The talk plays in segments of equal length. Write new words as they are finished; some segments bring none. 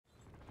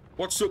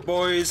What's up,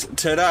 boys?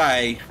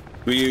 Today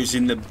we're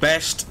using the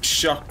best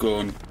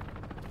shotgun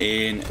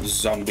in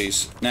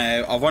zombies.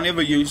 Now, I've only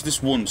ever used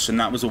this once, and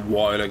that was a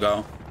while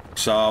ago,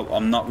 so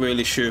I'm not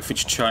really sure if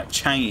it's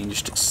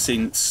changed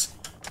since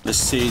the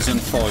season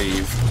 5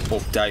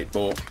 update,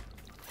 but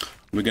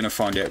we're gonna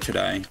find out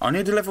today. I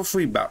need a level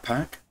 3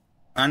 backpack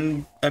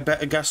and a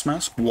better gas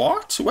mask.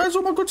 What? Where's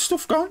all my good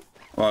stuff gone?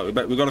 Right,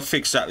 we've got to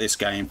fix that this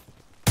game.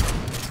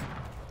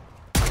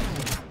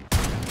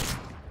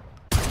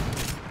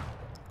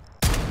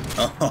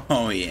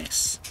 Oh,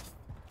 yes.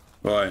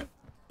 Right.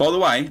 By the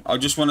way, I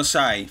just want to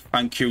say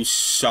thank you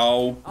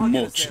so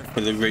much for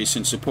the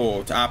recent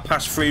support. Our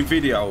past 3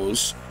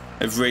 videos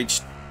have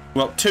reached,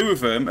 well, 2 of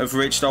them have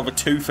reached over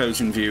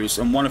 2,000 views,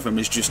 and one of them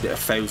is just at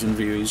 1,000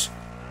 views.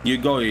 You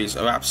guys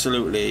are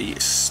absolutely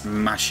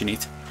smashing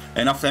it.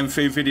 And off them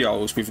 3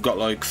 videos, we've got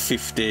like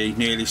 50,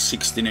 nearly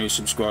 60 new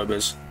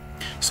subscribers.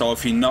 So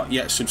if you're not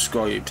yet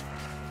subscribed,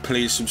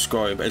 please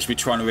subscribe, as we're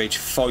trying to reach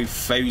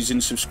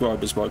 5,000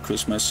 subscribers by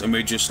Christmas, and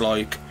we're just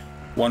like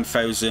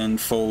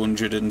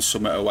 1,400 and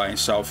something away.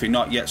 So if you're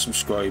not yet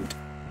subscribed,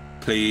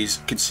 please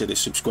consider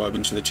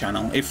subscribing to the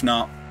channel. If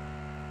not,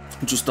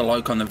 just a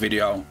like on the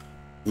video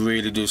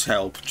really does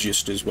help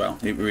just as well.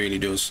 It really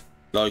does.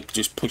 Like,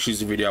 just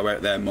pushes the video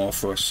out there more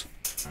for us.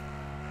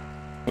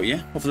 But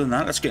yeah, other than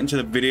that, let's get into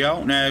the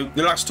video. Now,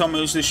 the last time I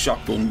used this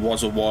shotgun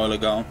was a while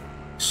ago,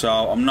 so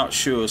I'm not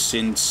sure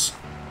since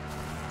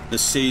the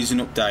season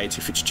update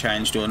if it's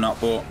changed or not,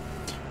 but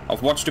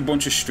I've watched a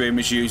bunch of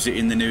streamers use it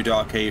in the new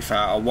dark aether.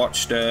 I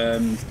watched a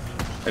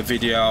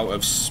video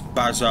of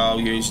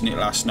Spazzo using it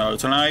last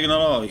night, and I ain't gonna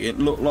lie, it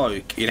looked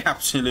like it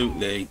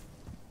absolutely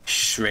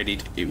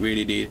shredded. It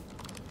really did.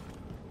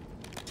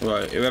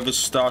 Right, whoever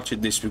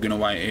started this, we're gonna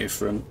wait here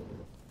for him.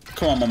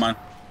 Come on, my man,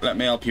 let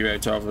me help you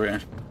out over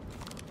here.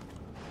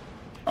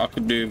 I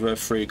could do the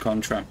free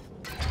contract.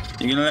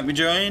 You gonna let me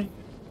join?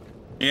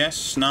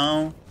 Yes?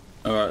 No?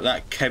 Alright,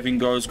 that Kevin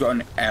guy's got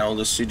an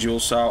elder sigil,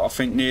 so I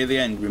think near the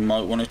end we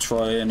might want to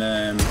try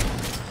and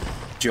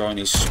join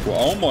his squad.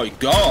 Oh my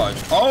god!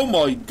 Oh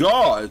my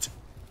god!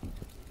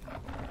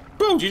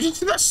 Bro, did you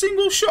see that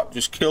single shot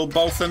just kill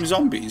both them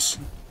zombies?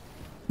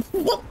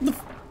 What the...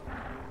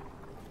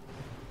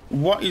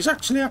 What is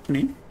actually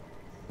happening?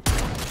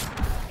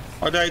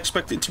 I don't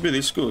expect it to be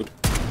this good.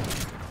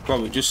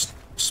 Bro, it just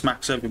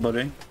smacks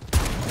everybody.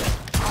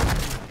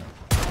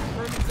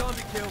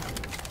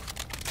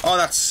 Oh,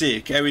 that's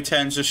sick. How he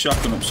turns the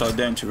shotgun upside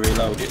down to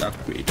reload it. That's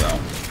pretty dope.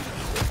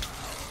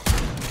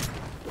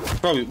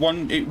 Bro,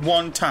 it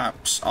one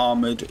taps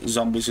armoured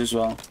zombies as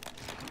well.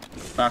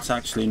 That's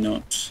actually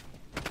nuts.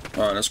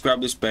 Alright, let's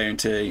grab this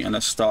bounty and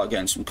let's start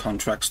getting some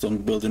contracts done,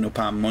 building up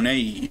our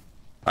money.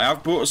 I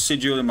have brought a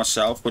sigil in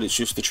myself, but it's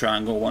just the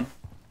triangle one.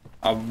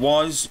 I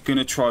was going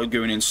to try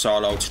going in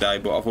solo today,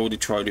 but I've already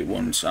tried it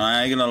once. And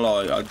I ain't going to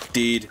lie, I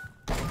did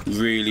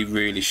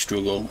really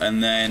struggle,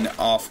 and then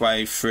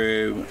halfway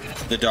through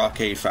the dark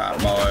aether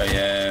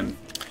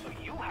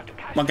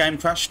my game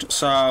crashed,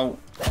 so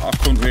I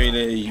couldn't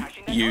really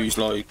use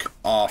like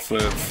half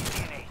of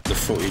the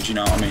footage, you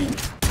know what I mean?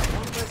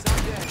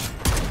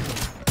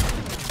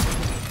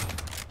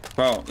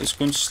 Bro, this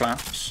gun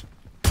slaps.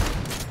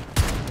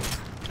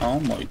 Oh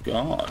my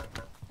god.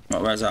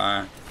 Right, where's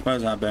our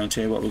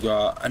bounty? What we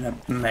got? And a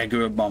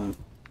mega bomb.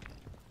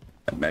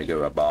 A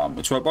mega bomb.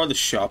 It's right by the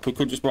shop. We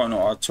could just buy an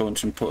auto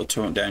torrent and put a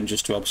torrent down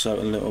just to help us out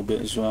a little bit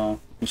as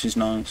well, which is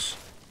nice.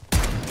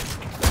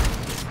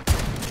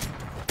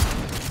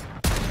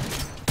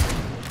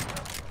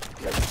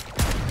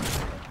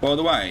 By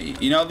the way,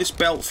 you know this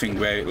belt thing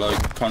where it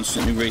like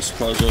constantly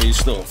resupplies all your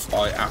stuff?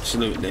 I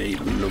absolutely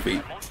love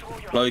it.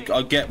 Like,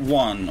 I get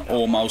one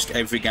almost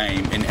every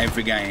game. In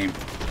every game,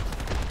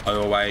 I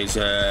always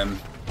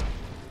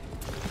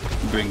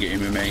bring it in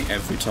with me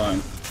every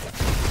time.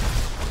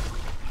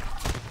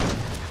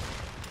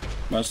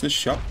 Where's the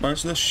shop?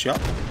 Where's the shop?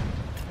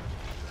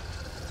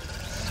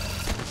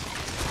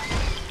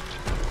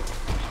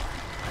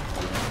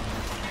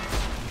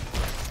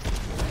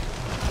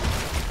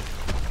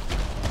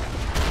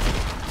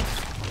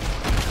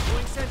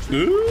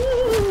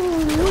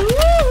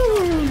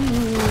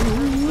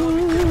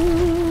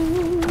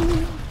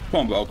 Come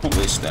on, bro. Come up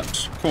these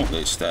steps. Come up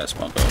these stairs,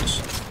 my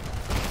guys.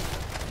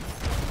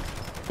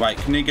 Wait,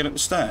 can you get up the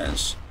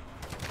stairs?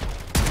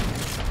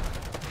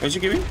 Where's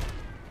he going?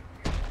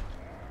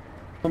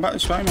 Come back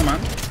this way, my man.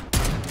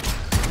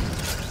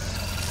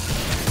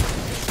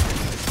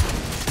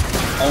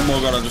 Oh my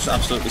god, I just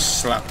absolutely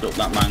slapped up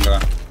that mangler.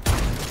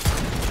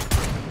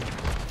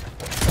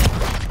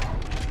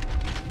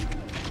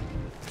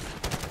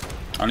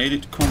 I need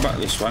it to come back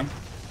this way.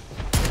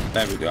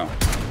 There we go.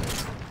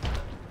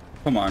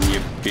 Come on,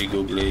 you big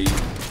ugly.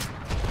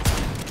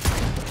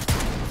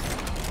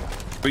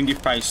 Bring your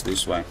face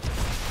this way.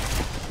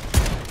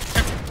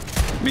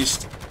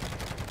 Missed.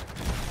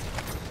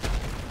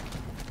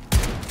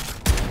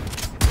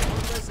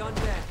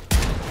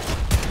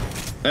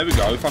 There we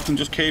go. If I can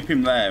just keep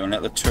him there and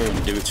let the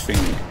turret do its thing,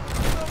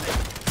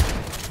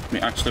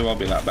 it actually won't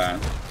be that bad.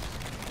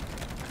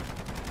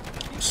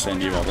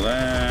 Send you over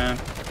there.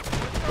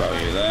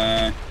 Got you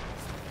there.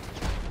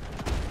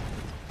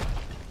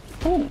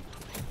 Oh.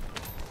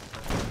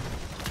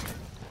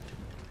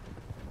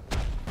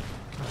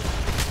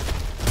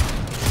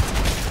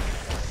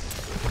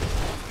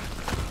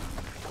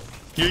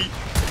 Yeet.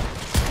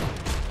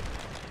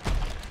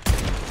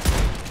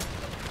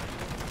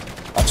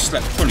 I've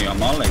slept funny on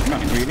my leg,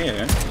 man. It really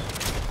is.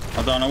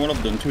 I don't know what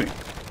I've done to it.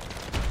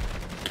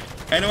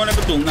 Anyone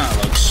ever done that?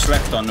 Like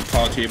slept on the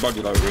part of your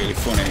body like really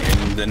funny,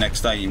 and the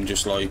next day you're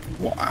just like,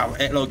 wow.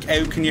 Like,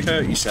 how can you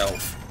hurt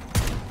yourself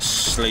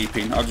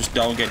sleeping? I just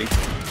don't get it.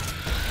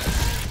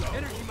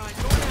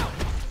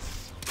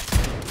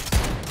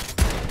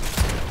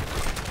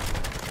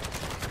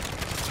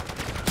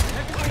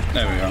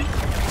 There we go.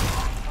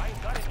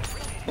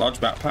 Large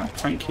backpack,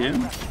 thank you.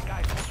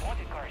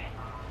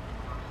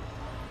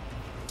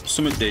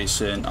 Something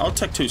decent. I'll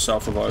take 2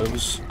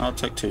 self-revives. I'll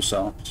take 2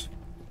 selves.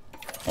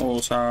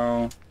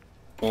 Auto.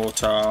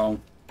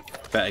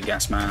 Better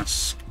gas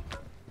mask.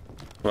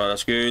 Right,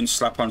 that's good.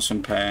 Slap on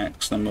some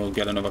packs, then we'll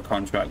get another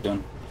contract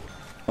done.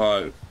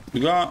 Right,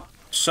 we got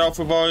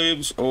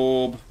self-revives,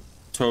 orb,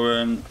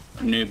 turret,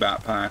 new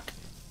backpack.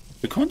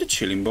 We're kind of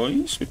chilling,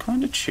 boys. We're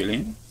kind of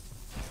chilling.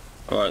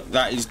 Right,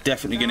 that is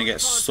definitely going to get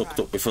sucked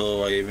up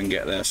before I even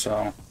get there,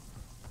 so...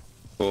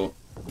 But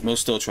we'll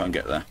still try and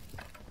get there.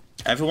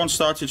 Everyone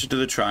started to do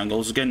the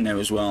triangles again now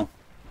as well.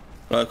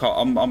 Like,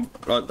 I'm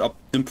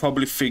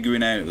probably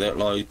figuring out that,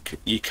 like,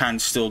 you can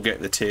still get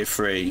the tier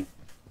 3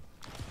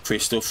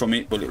 crystal from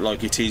it, but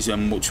it is a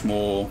much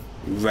more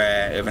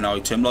rare of an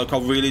item. Like, I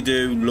really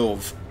do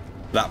love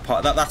that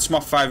part. That's my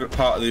favourite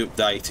part of the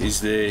update,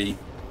 is the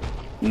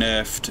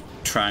nerfed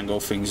triangle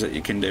things that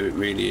you can do. It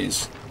really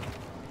is.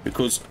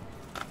 Because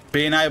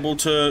being able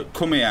to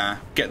come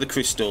here, get the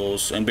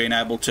crystals, and being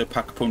able to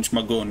pack a punch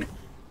my gun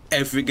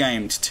every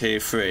game to tier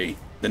 3,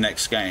 the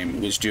next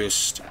game, was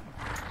just...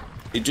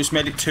 It just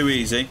made it too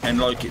easy, and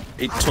like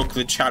it took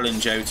the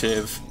challenge out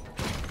of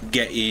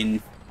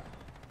getting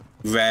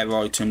rare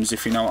items,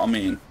 if you know what I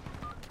mean.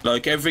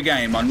 Like every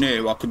game I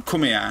knew I could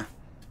come here,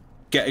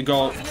 get a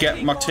goal,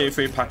 get my tier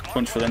 3 pack a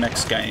punch for the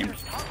next game,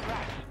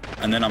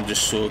 and then I'm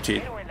just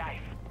sorted.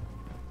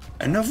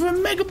 Another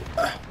mega...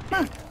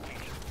 man.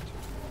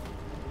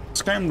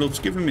 This game loves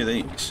giving me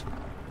these.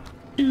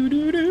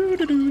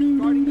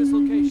 Guarding this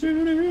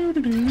location.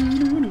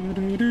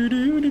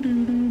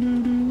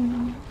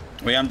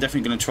 Well, I'm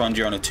definitely going to try and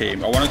join a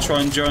team. I want to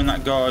try and join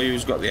that guy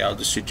who's got the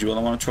Elder Sigil.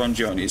 I want to try and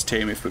join his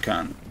team if we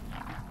can.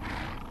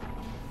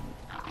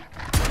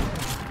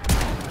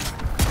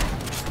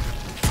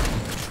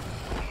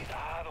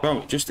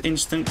 Bro, just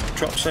instant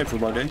drop safe,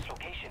 everybody.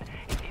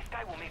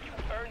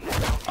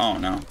 Oh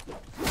no.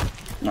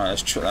 Alright,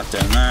 let's chuck that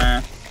down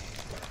there.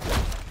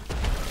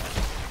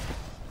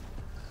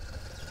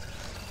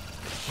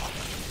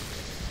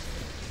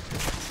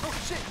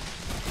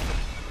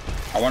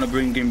 I want to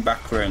bring him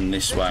back around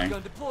this way.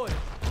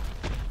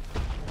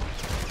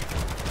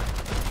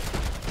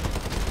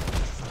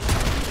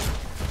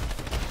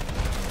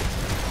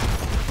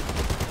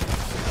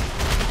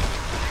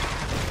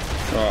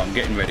 Oh, I'm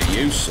getting ready to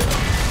use, sir.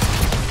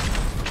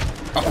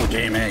 Oh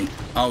dear me.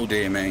 Oh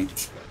dear me.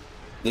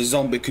 The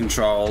zombie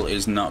control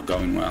is not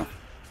going well.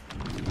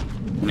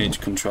 We need to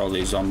control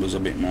these zombies a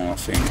bit more, I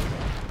think.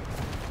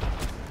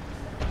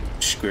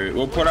 Screw it.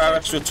 We'll put our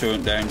extra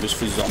turret down just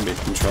for zombie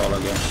control,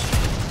 I guess.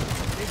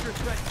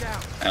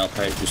 Help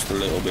out just a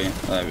little bit.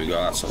 There we go,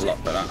 that's a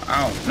lot better.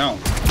 Ow, no.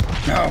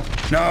 No,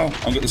 no.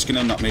 It's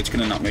gonna knock me, it's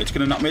gonna knock me, it's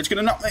gonna knock me, it's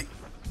gonna knock me.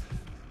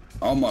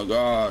 Oh my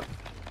god.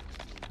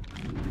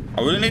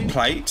 I really need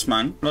plates,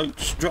 man. Like,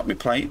 just drop me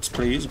plates,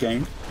 please,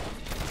 game.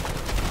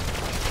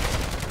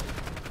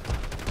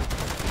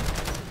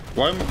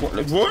 Why am I... What,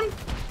 run?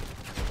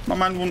 My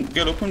man wouldn't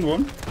get up and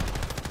run.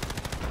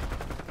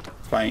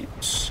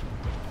 Plates.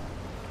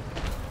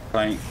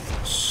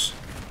 Plates.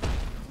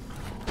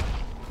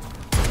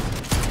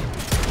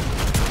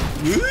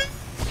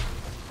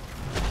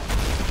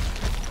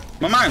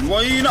 My man, why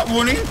are you not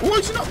running? Why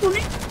is he not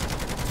running?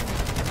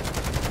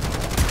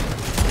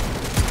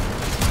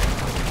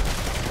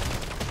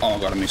 Oh my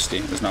god, I missed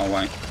it. There's no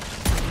way.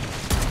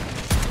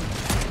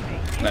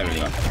 There we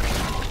go.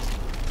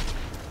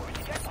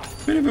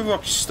 Bit of a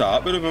rocky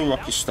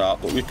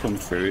start, but we come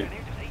through it.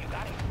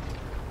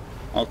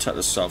 I'll take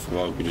the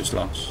self-revive we just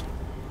lost.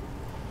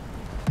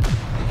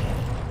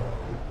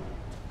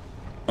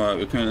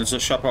 Alright, there's a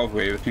shop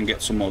over here, we can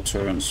get some more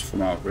turrets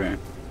from over here.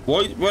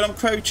 Why, when I'm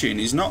crouching,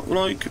 he's not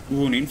like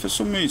running for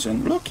some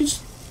reason. Look,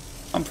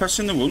 I'm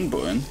pressing the run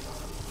button.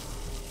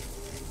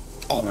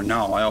 Oh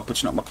no, I hope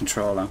it's not my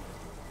controller.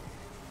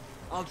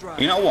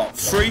 You know what?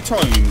 3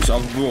 times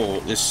I've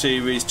brought the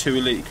Series 2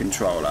 Elite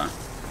controller,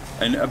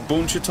 and a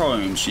bunch of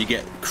times you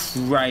get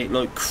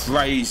like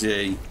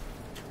crazy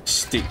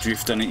stick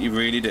drift on it, you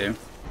really do.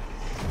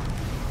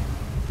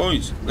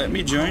 Boys, let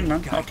me join,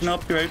 man. I can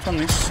help you out on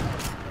this.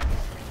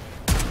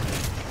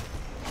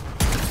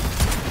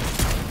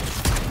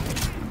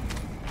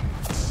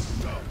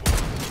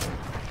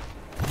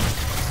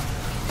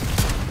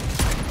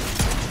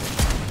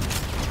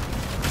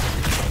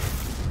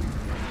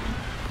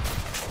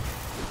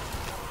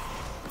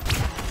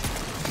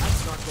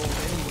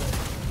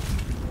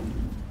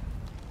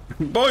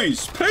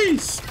 Boys,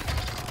 please.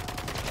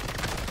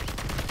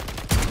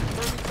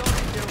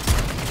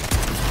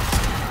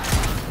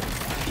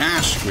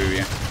 Ah, screw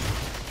you.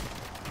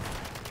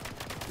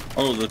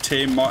 Oh, the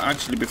team might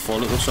actually be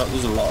full. It looks like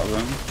there's a lot of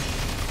them.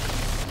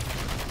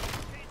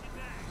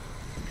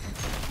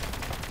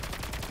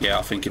 Yeah,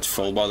 I think it's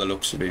full by the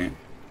looks of it.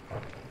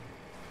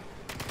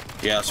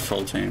 Yeah, it's a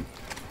full team.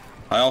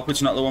 I hope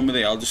it's not the one with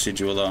the elder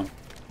sigil though.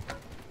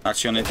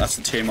 Actually, that's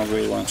the team I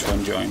really want to try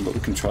and join, but we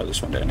can try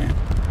this one down here.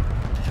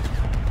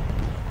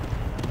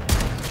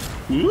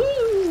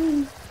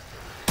 Woo!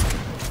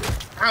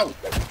 Ow!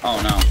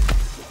 Oh no.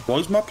 Why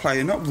is my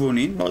player not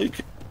running?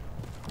 Like,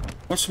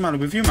 what's the matter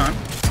with you, man?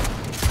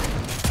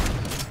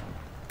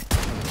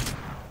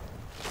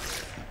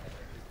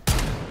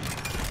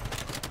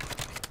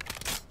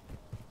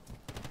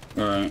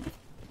 Alright.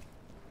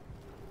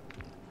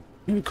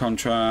 New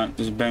contract.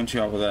 There's a bounty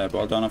over there,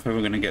 but I don't know if we're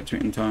going to get to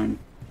it in time.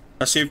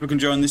 Let's see if we can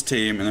join this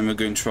team, and then we're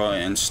going to try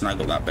and snag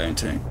up that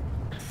bounty.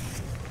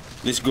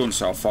 This gun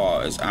so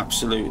far has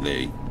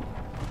absolutely,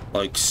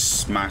 like,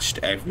 smashed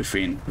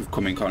everything we've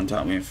come in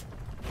contact with.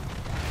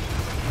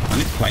 I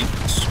need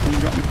planks. Can you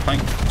drop me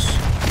planks?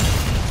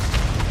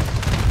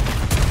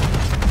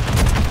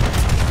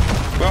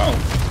 Well,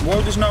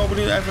 why does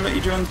nobody ever let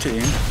you join the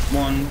team?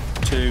 1,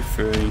 2,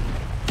 3,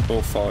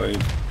 4,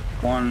 5.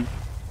 1,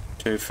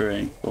 2,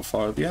 3, 4,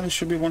 5. Yeah, there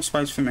should be one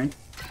space for me.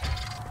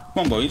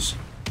 Come on, boys.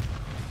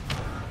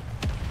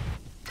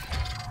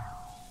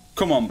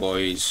 Come on,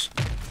 boys.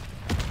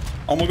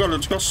 Oh my god,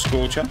 let's go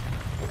Scorcher.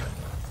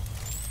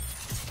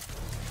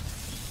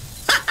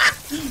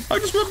 I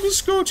just want me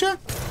Scorcher.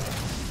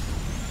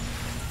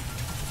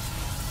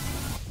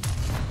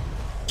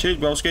 Cheers,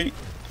 Broski.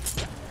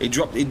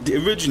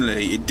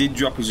 Originally, it did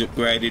drop his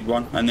upgraded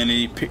one, and then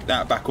he picked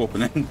that back up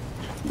and then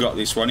got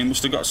this one. He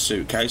must have got a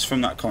suitcase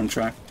from that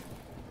contract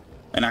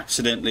and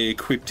accidentally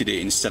equipped it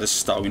instead of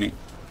stowing it.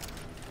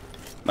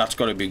 That's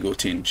got to be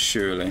gutting,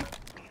 surely.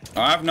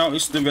 I have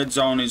noticed the red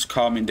zone is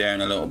calming down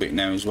a little bit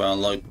now as well,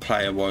 like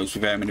player-wise,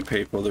 with how many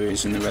people there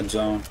is in the red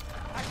zone.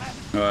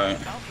 Right,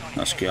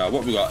 let's go.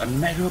 What we got? A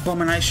Mega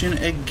Abomination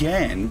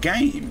again?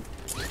 Game?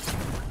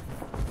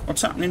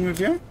 What's happening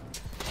with you?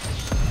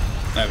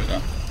 There we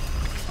go.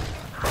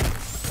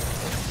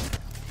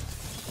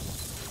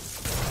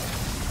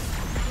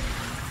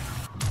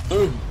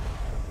 Ooh.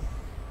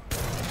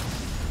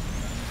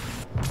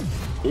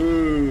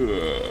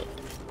 Ooh.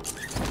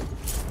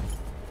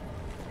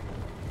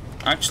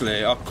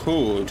 Actually, I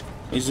could.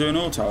 Is there an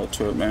auto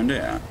turret around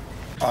here?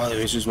 Oh, there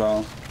is as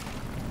well.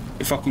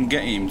 If I can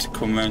get him to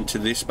come round to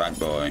this bad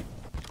boy,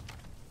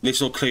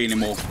 this will clean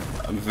him up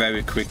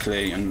very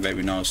quickly and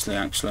very nicely,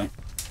 actually.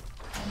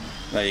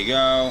 There you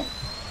go.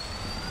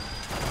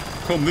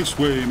 Come this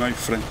way, my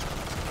friend.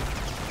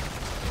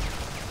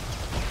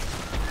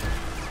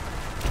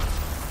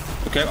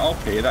 Okay, I'll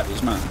pay that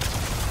is, man.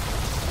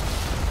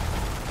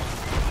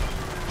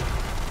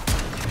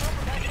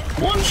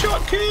 One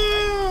shot kill!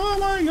 Oh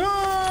my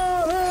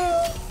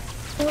god!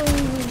 Oh.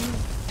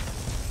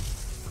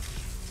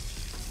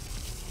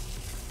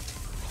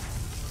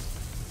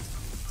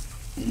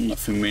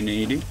 Nothing we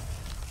needed.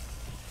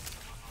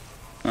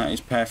 That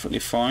is perfectly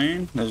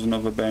fine. There's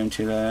another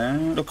bounty there.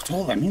 Look at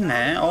all them in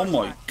there. Oh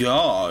my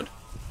god.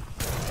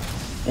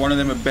 One of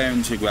them are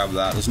bound to grab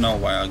that. There's no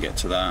way I'll get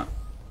to that.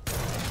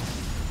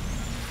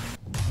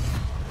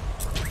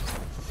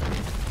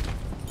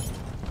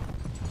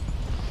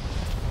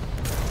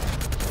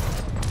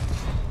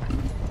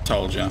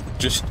 Told you.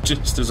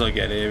 Just as I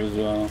get here as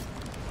well.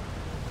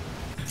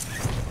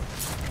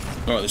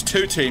 Right, there's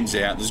two teams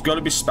here. There's got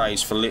to be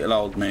space for little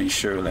old me,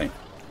 surely.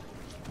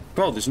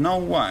 Bro, there's no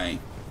way.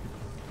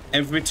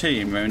 Every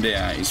team around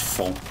here is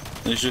full.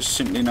 There's just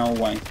simply no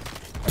way.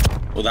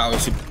 Well, that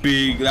was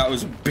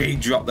a big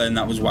drop then.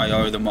 That was way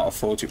higher than what I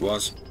thought it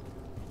was.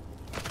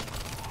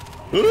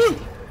 Ooh!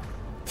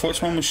 Thought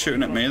someone was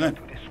shooting at me then.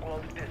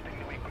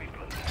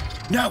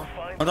 No!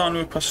 I don't know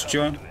who pressed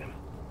join.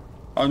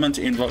 I was meant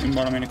to invite him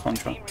while I'm in a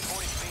contract.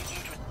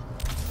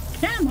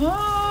 Come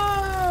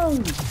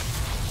on!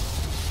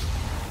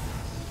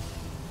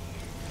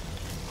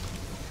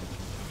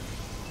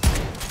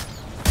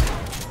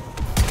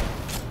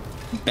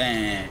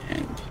 Bang!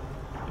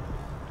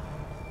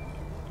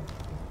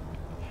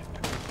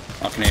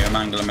 I can hear him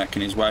angler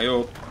making his way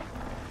up.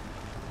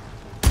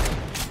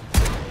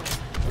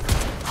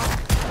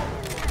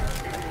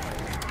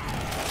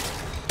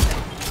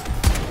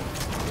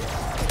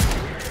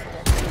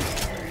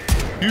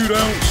 You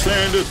don't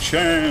stand a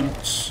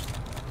chance.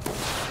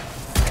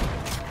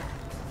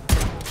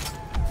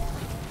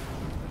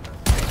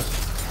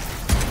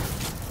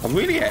 I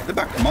really hit the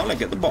back of my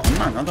leg at the bottom,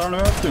 man. I don't know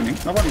how I've done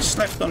it. Nobody's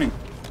slept on him.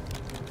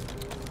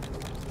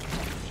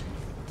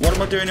 What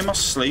am I doing in my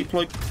sleep?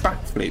 Like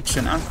backflips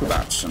and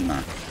acrobats and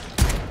that.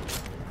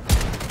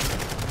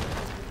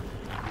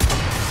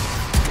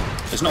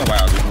 There's no way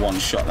I'll just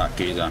one-shot that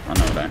geezer. I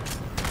know that.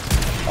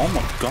 Oh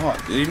my god.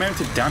 The amount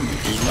of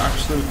damage is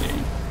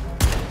absolutely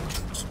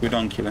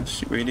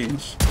ridiculous. It really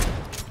is.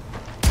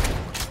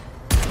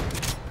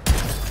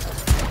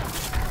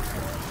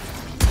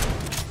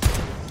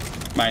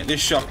 Mate,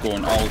 this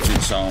shotgun holds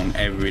its own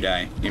every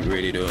day. It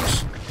really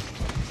does.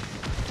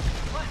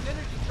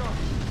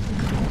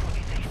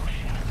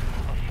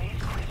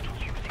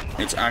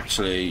 It's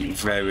actually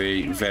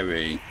very,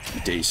 very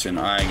decent.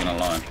 I ain't gonna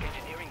lie.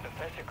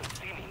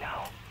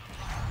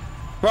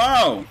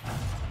 Bro!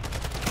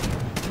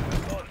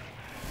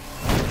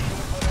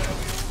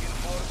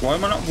 Why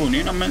am I not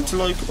running? I'm meant to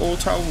like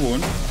auto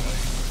run.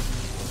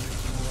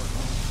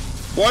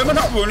 Why am I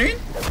not running?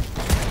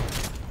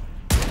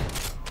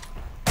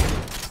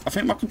 I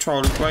think my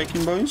controller's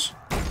breaking, boys.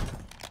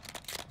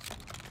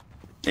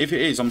 If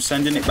it is, I'm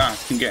sending it back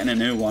and getting a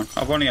new one.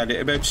 I've only had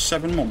it about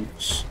 7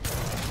 months.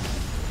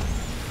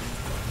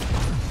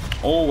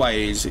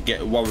 Always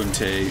get a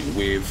warranty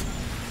with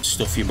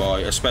stuff you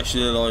buy,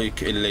 especially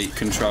like elite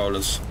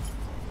controllers,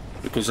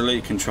 because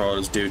elite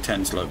controllers do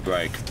tend to like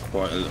break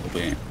quite a little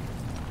bit.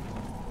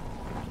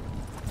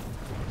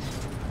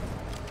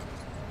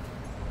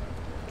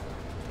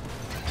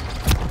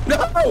 No!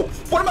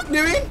 What am I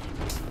doing?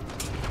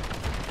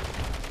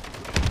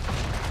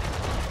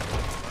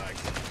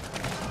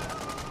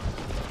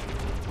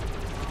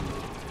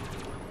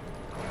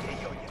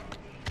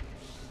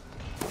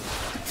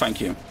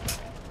 Thank you.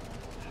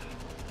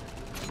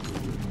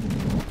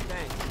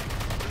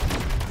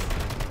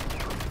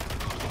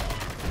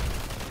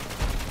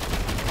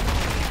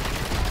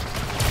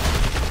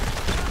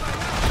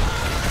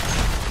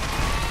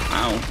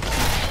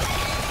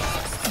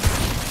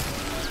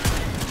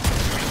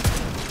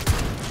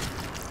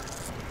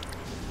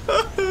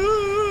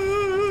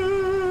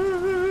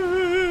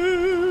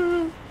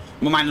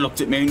 My man looked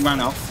at me and ran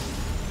off.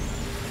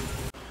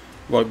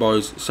 Right,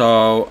 boys,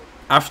 so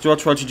after I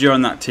tried to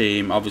join that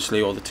team,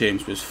 obviously all the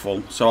teams was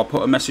full. So I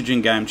put a message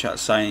in game chat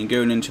saying,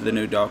 going into the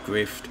new Dark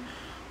Rift,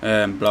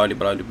 blah, blah,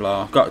 blah,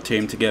 blah. Got a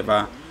team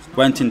together,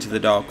 went into the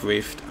Dark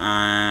Rift,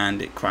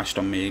 and it crashed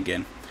on me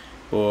again.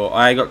 But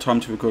I ain't got time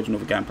to record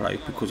another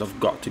gameplay because I've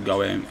got to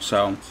go out.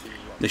 So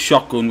the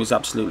shotgun was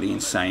absolutely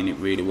insane, it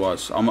really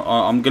was. I'm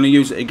going to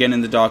use it again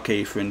in the Dark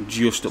Aether and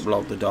just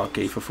upload the Dark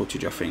Aether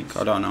footage, I think.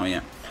 I don't know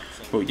yet.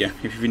 But yeah,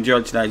 if you've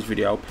enjoyed today's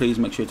video, please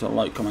make sure to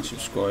like, comment,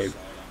 subscribe.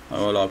 I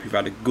hope you've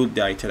had a good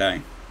day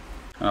today,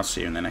 and I'll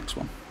see you in the next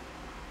one.